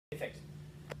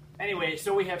Anyway,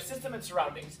 so we have system and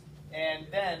surroundings, and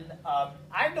then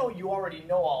I know you already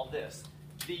know all this.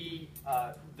 The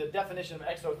definition of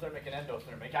exothermic and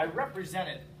endothermic, I represent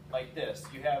it like this.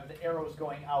 You have the arrows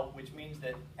going out, which means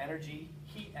that energy,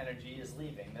 heat energy, is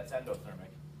leaving. That's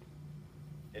endothermic.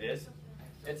 It is?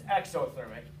 It's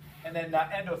exothermic. And then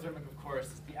endothermic, of course,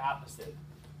 is the opposite.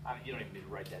 You don't even need to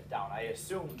write that down. I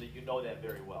assume that you know that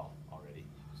very well already.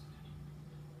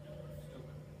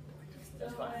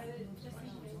 That's fine.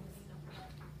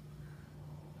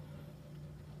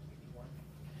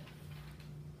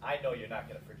 I know you're not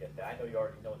going to forget that. I know you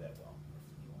already know that well.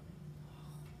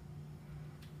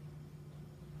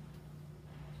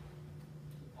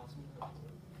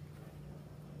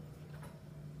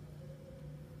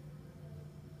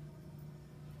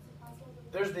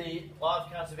 There's the law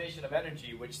of conservation of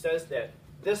energy, which says that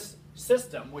this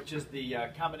system, which is the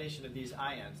combination of these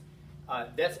ions,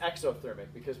 that's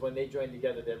exothermic, because when they join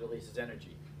together, that releases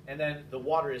energy. And then the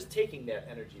water is taking that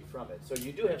energy from it. So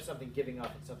you do have something giving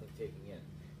off and something taking in.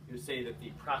 You would say that the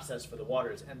process for the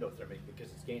water is endothermic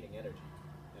because it's gaining energy,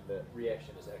 and the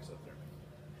reaction is exothermic.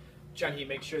 Johnny,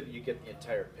 make sure that you get the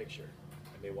entire picture.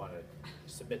 I may want to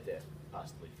submit that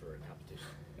possibly for a competition.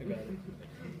 I got it.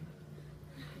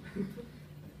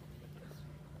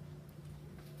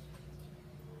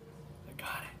 I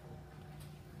got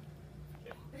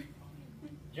it. Okay.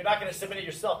 You're not going to submit it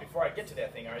yourself before I get to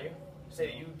that thing, are you? Say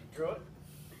that you drew it?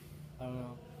 I don't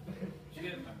know. She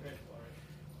did.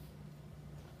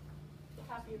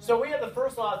 So we have the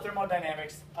first law of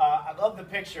thermodynamics. I love the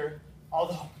picture,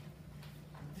 although,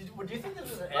 do you think this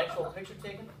was an actual picture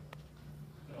taken?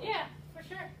 No. Yeah, for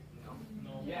sure.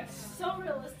 No. Yes. So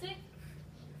realistic.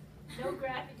 No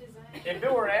graphic design. If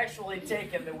it were actually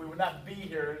taken, then we would not be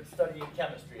here studying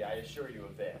chemistry, I assure you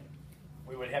of that.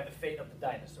 We would have the fate of the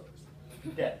dinosaurs.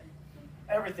 Dead.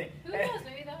 Everything. Who knows?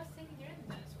 Maybe that was taken during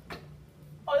the dinosaur.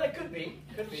 Oh, that could be.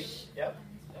 Could be. Yep.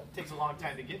 It takes a long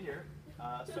time to get here.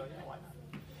 So, yeah, why not?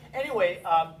 Anyway,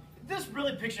 this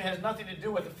really picture has nothing to do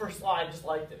with the first law. I just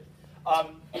liked it.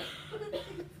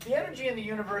 The energy in the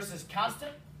universe is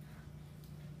constant.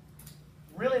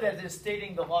 Really, that is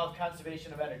stating the law of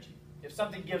conservation of energy. If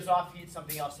something gives off heat,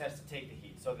 something else has to take the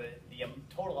heat. So the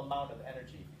total amount of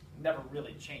energy never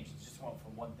really changes. It just went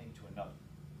from one thing to another.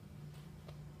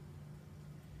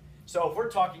 So if we're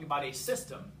talking about a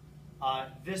system,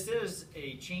 this is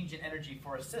a change in energy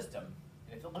for a system.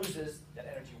 And if it loses, that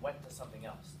energy went to something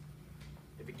else.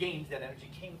 If it gains, that energy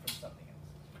came from something else.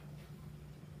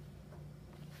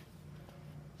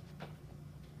 I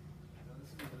know this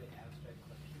is a really abstract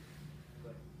question,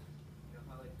 but you know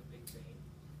how like the Big Bang,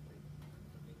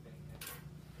 the Big Bang happened,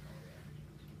 and all the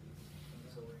energy was released.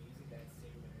 So we're using that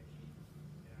same energy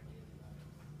in our daily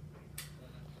lives.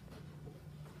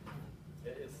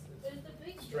 It's Is the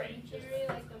Big Bang strange, isn't theory it?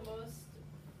 like the most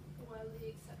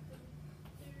widely accepted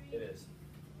theory? It is.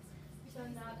 So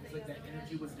not It's the like that other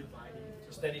energy was ones, divided or-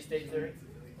 into Steady state theory?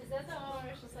 Is that the one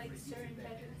where it's just like certain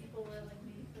type of people were like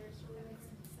made first or whatever?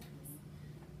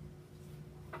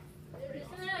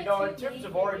 Isn't there, like, You know, in two terms main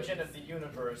of origin theories? of the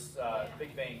universe,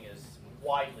 Big Bang is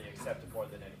widely accepted more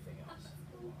than anything else.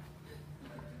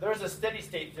 There's a steady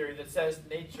state theory that says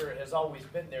nature has always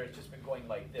been there, it's just been going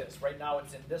like this. Right now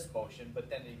it's in this motion, but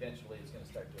then eventually it's going to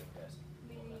start doing this.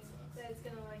 Meaning that it's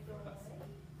gonna like go away.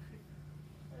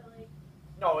 Or like,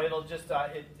 No, it'll just,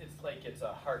 it's like it's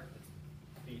a heart that's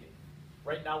beating.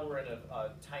 Right now we're in a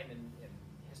time in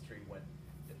history when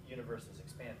the universe is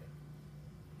expanding.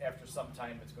 After some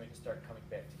time it's going to start coming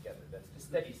back together. That's the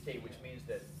steady state, which means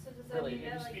that so does that really mean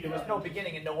that like there was no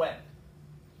beginning and no end.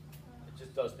 It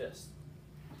just does this.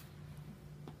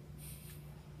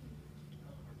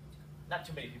 Not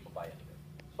too many people buy into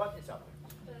it, but it's out there.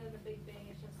 but in the Big Bang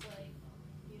it's just like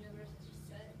universe is just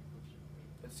set.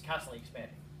 It's constantly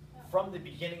expanding. From the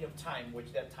beginning of time,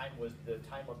 which that time was the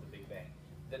time of the Big Bang,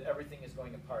 that everything is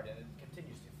going apart and it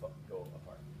continues to go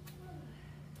apart.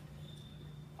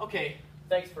 Okay,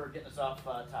 thanks for getting us off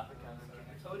topic.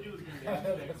 I told you it was going to be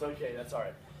abstract. That's okay, that's all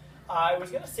right. I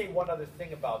was going to say one other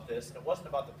thing about this, and it wasn't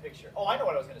about the picture. Oh, I know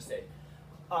what I was going to say.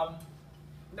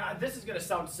 Now, this is going to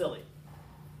sound silly,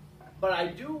 but I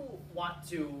do want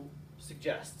to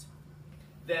suggest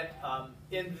that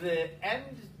in the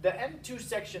end two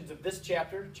sections of this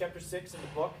chapter, chapter 6 in the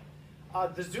book,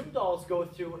 the Zoomdalls go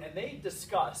through and they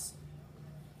discuss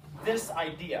this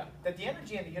idea that the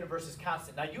energy in the universe is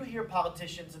constant. Now you hear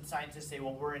politicians and scientists say,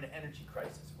 well, we're in an energy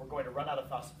crisis. We're going to run out of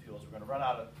fossil fuels. We're going to run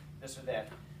out of this or that.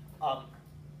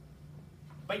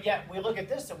 But yet we look at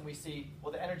this and we see,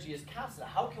 well, the energy is constant.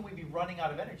 How can we be running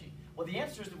out of energy? Well, the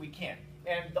answer is that we can't.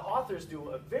 And the authors do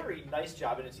a very nice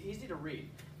job, and it's easy to read.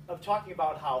 of talking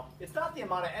about how it's not the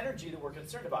amount of energy that we're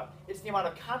concerned about, it's the amount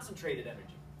of concentrated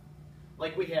energy.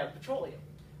 Like we have petroleum.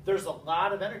 There's a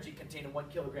lot of energy contained in 1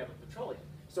 kilogram of petroleum.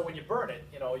 So when you burn it,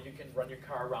 you know, you can run your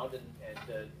car around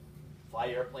and fly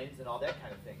airplanes and all that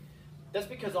kind of thing. That's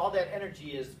because all that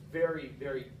energy is very,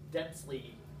 very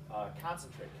densely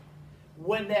concentrated.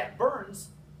 When that burns,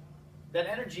 that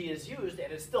energy is used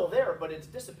and it's still there, but it's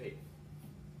dissipated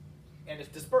and it's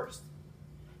dispersed.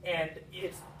 And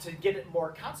it's to get it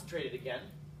more concentrated again,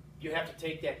 you have to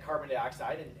take that carbon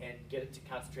dioxide and get it to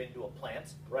concentrate into a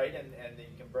plant, right? And then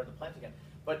you can burn the plant again.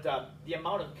 But the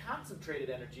amount of concentrated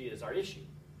energy is our issue.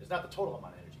 It's not the total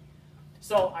amount of energy.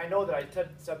 So I know that I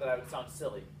said that I would sound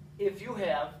silly. If you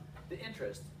have the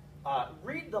interest,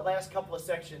 read the last couple of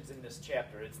sections in this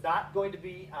chapter. It's not going to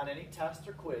be on any test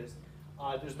or quiz.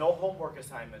 There's no homework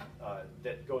assignment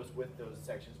that goes with those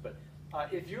sections. But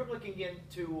if you're looking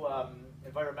into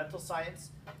environmental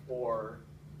science or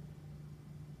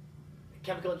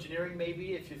chemical engineering,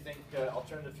 maybe, if you think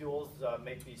alternative fuels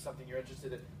may be something you're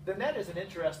interested in, then that is an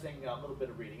interesting little bit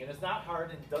of reading. And it's not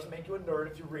hard, and it doesn't make you a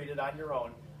nerd if you read it on your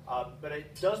own, but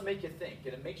it does make you think,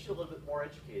 and it makes you a little bit more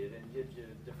educated and gives you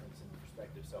a difference in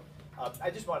perspective. So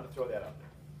I just wanted to throw that out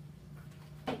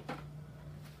there.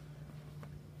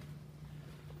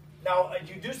 Now,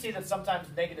 you do see that sometimes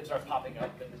negatives are popping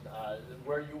up and,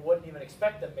 where you wouldn't even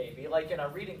expect them, maybe. Like in our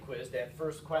reading quiz, that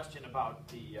first question about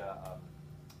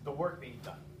the work being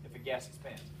done if a gas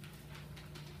expands.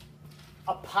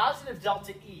 A positive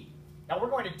delta E. Now, we're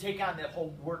going to take on that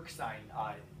whole work sign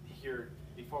here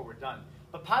before we're done.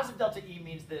 But positive delta E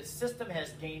means the system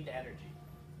has gained energy.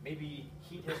 Maybe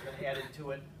heat has been added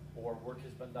to it or work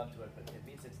has been done to it, but it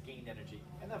means it's gained energy.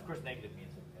 And then, of course, negative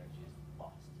means that energy is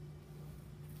lost.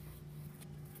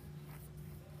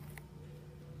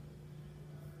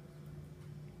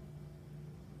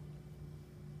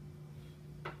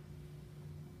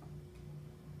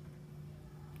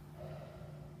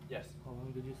 Yes? How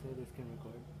long did you say this can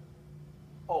record?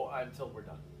 Oh, until we're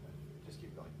done. Just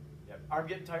keep going. Yeah. Arm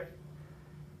getting tired?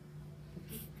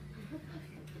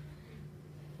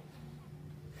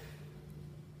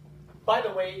 By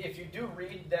the way, if you do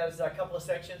read, there's a couple of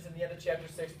sections in the end of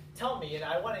chapter 6. Tell me, and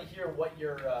I want to hear what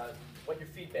your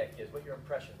feedback is, what your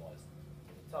impression was.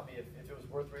 Tell me if it was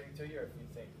worth reading to you, or if you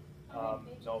think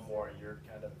no more, you're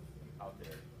kind of out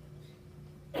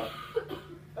there.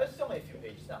 It's only a few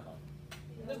pages, not long.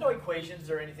 There's no equations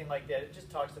or anything like that. It just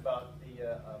talks about the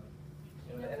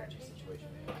the energy situation.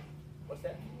 What's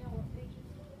that?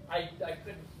 I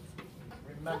couldn't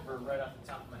remember right off the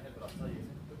top of my head, but I'll tell you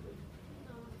quickly.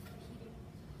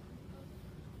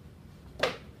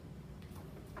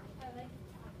 I like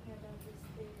talking about this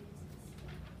theories.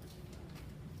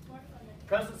 It's more fun than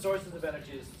Present sources of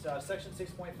energy is section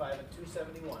 6.5 and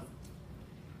 271.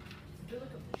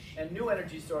 And new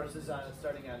energy sources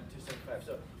starting on 275.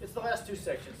 So it's the last two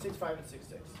sections, 6.5 and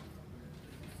 6.6.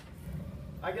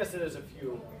 I guess it is a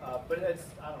few, but it's,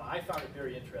 I don't know, I found it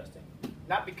very interesting.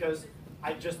 Not because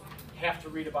I just have to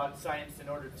read about science in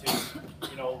order to,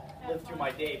 live through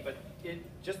my day, but it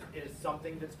just is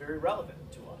something that's very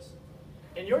relevant to us.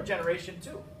 In your generation,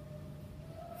 too.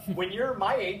 When you're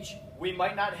my age, we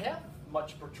might not have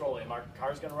much petroleum. Our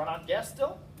car's going to run on gas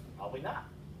still? Probably not.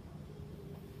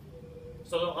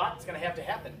 So a lot's going to have to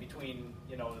happen between,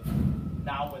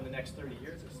 now and the next 30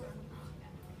 years or so.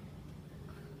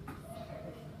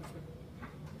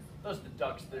 Those are the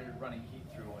ducts they're running heat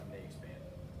through when they expand.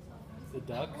 The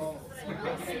ducks?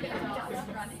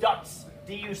 Ducts.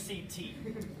 D-U-C-T.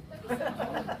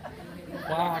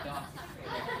 Wow.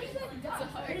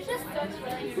 It's just such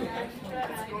really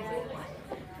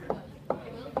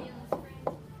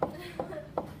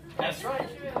That's right.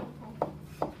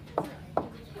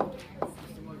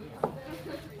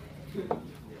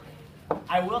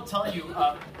 I will tell you,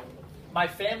 my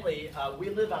family,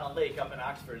 we live on a lake up in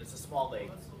Oxford. It's a small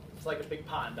lake. It's like a big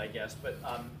pond, I guess. But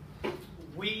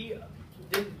we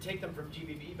didn't take them from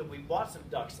GBB, but we bought some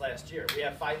ducks last year. We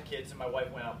have 5 kids, and my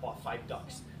wife went out and bought 5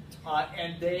 ducks.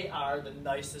 And they are the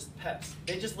nicest pets.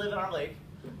 They just live in our lake,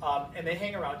 and they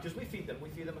hang around because we feed them. We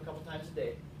feed them a couple times a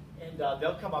day. And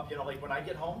they'll come up, like when I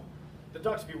get home, the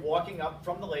ducks will be walking up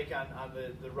from the lake on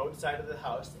the roadside of the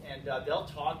house, and they'll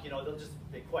talk,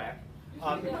 they quack.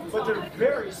 But they're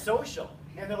very social,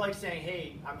 and they're like saying,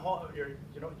 "Hey, I'm home.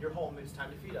 You're home. It's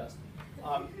time to feed us."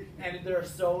 And they're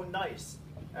so nice.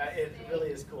 It really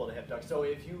is cool to have ducks. So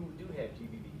if you do have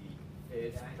GBBE,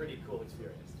 it's a pretty cool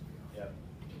experience. Yeah.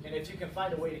 And if you can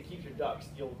find a way to keep your ducks,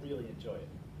 you'll really enjoy it.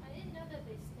 I didn't know that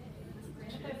they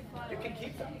stay. You can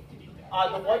keep them.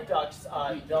 The white ducks,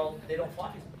 they don't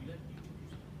fly.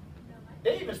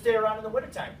 They even stay around in the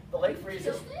wintertime. The lake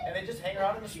freezes, and they just hang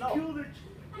around in the snow. I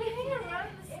hang around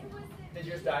in the Did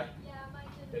yours die? Yeah, mine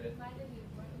Did it? didn't. Mine didn't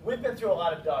even work. We've been through a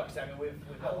lot of ducks. I mean, we've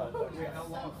had a lot of ducks. Wait, how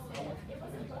long?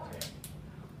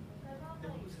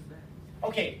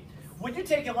 Okay, when you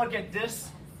take a look at this,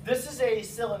 this is a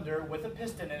cylinder with a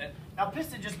piston in it. Now,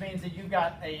 piston just means that you've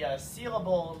got a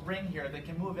sealable ring here that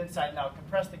can move inside and out,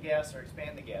 compress the gas or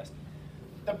expand the gas.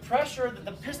 The pressure that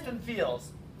the piston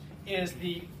feels is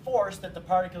the force that the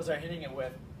particles are hitting it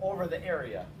with over the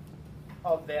area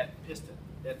of that piston,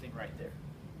 that thing right there.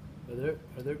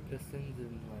 Are there pistons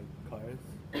in like cars?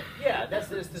 Yeah,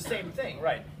 it's the same thing,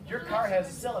 right? Your car has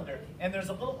a cylinder, and there's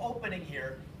a little opening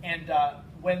here, and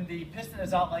when the piston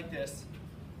is out like this,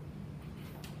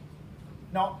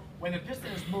 no, when the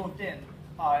piston is moved in,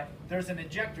 there's an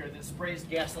injector that sprays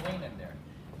gasoline in there,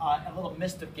 a little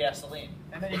mist of gasoline.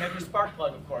 And then you have your spark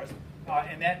plug, of course,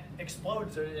 and that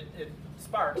explodes, or it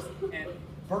sparks and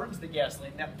burns the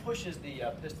gasoline, that pushes the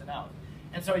piston out.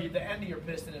 And so the end of your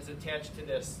piston is attached to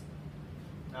this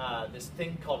this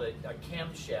thing called a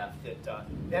camshaft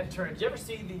that turns. You ever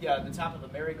see the top of the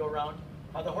merry-go-round?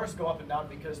 How the horse go up and down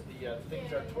because the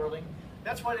things are twirling?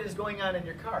 That's what is going on in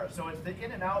your car. So it's the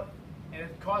in and out, and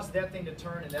it causes that thing to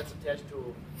turn, and that's attached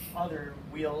to other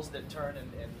wheels that turn,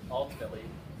 and ultimately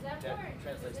Is that more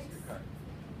translates to your physics? car.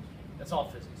 That's all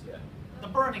physics, yeah. The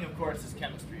burning, of course, is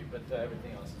chemistry, but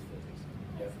everything else is physics.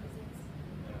 Yeah.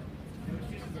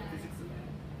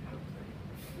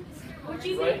 Would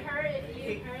you Right. be hurt if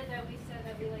you heard that we said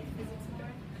that we like physics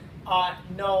more?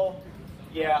 No.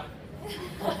 Yeah.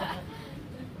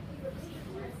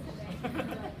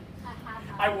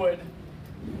 I would.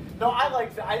 No,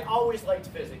 I always liked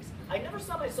physics. I never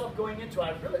saw myself going into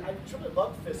it. I truly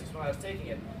loved physics when I was taking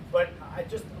it, but I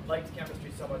just liked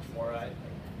chemistry so much more.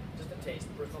 Just a taste,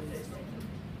 personal taste.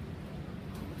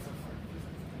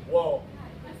 Whoa.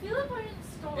 I feel like we're in a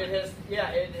storm.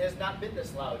 It has not been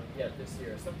this loud yet this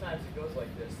year. Sometimes it goes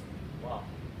like this. Wow.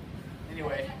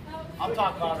 Anyway, I'll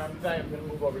talk louder. I'm going to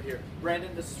move over here.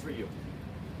 Brandon, this is for you.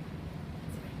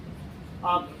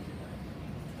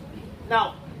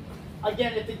 Now,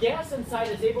 again, if the gas inside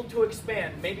is able to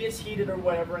expand, maybe it's heated or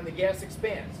whatever, and the gas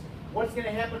expands, what's going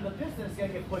to happen to the piston is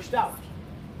going to get pushed out.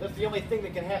 That's the only thing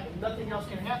that can happen. Nothing else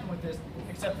can happen with this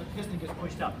except the piston gets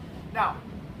pushed out. Now,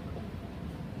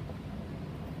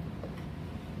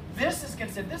 this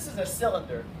is a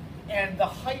cylinder, and the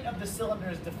height of the cylinder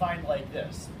is defined like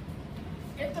this.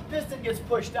 If the piston gets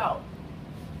pushed out,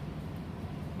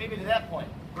 maybe to that point,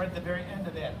 right at the very end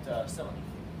of that cylinder,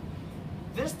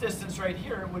 this distance right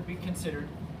here would be considered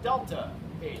delta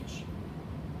H.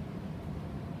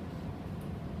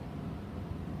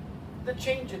 The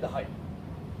change in the height.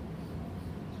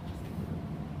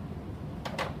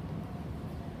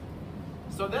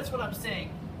 So that's what I'm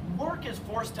saying. Work is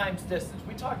force times distance.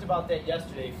 We talked about that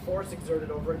yesterday. Force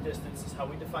exerted over a distance is how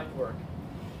we define work.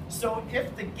 So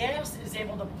if the gas is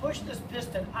able to push this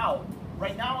piston out,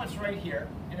 right now it's right here,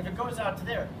 and if it goes out to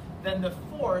there, then the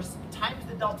force times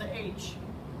the delta H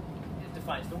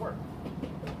defines the work.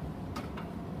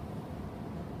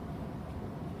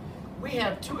 We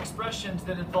have two expressions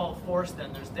that involve force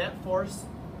then. There's that force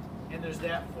and there's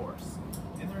that force.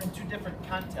 And they're in two different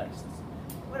contexts.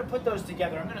 I'm going to put those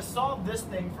together. I'm going to solve this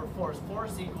thing for force.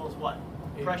 Force equals what?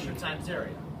 AP. Pressure times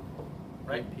area.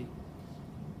 Right? AP.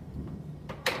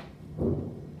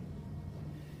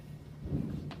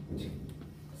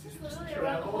 This is literally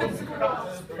around This is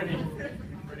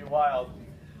pretty wild.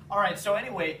 All right, so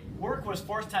anyway, work was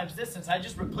force times distance. I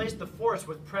just replaced the force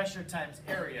with pressure times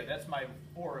area. That's my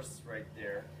force right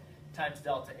there, times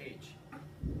delta H.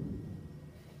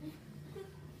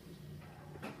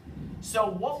 So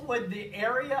what would the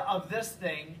area of this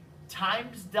thing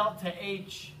times delta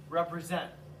H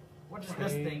represent? What does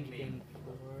this thing mean?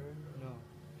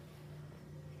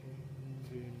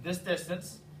 This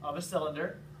distance of a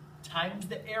cylinder times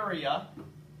the area.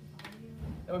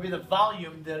 That would be the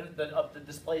volume of the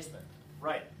displacement.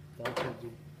 Right. Delta V.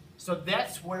 So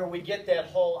that's where we get that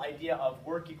whole idea of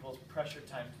work equals pressure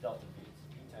times delta V.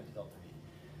 P times delta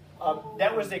V.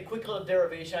 That was a quick little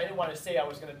derivation. I didn't want to say I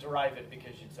was going to derive it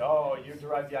because you'd say, oh, you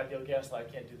derived the ideal gas law, I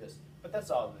can't do this. But that's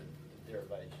all the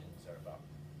derivations are about.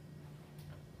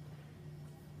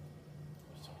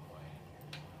 It's so quiet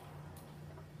in here.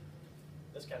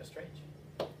 That's kind of strange.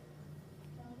 Sounded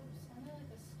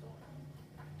like a storm.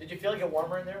 Did you feel like it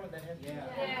warmer in there when that happened? Yeah.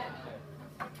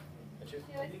 Yeah. Did you?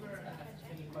 Yeah, I think we're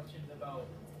asking questions about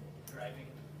driving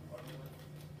Formula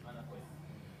on a way.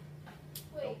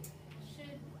 Wait,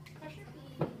 should pressure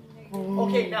be negative?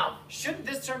 Okay, now, shouldn't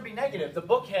this term be negative? The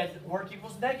book had work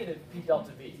equals negative P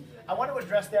delta V. I want to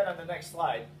address that on the next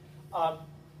slide.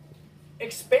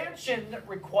 Expansion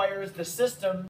requires the system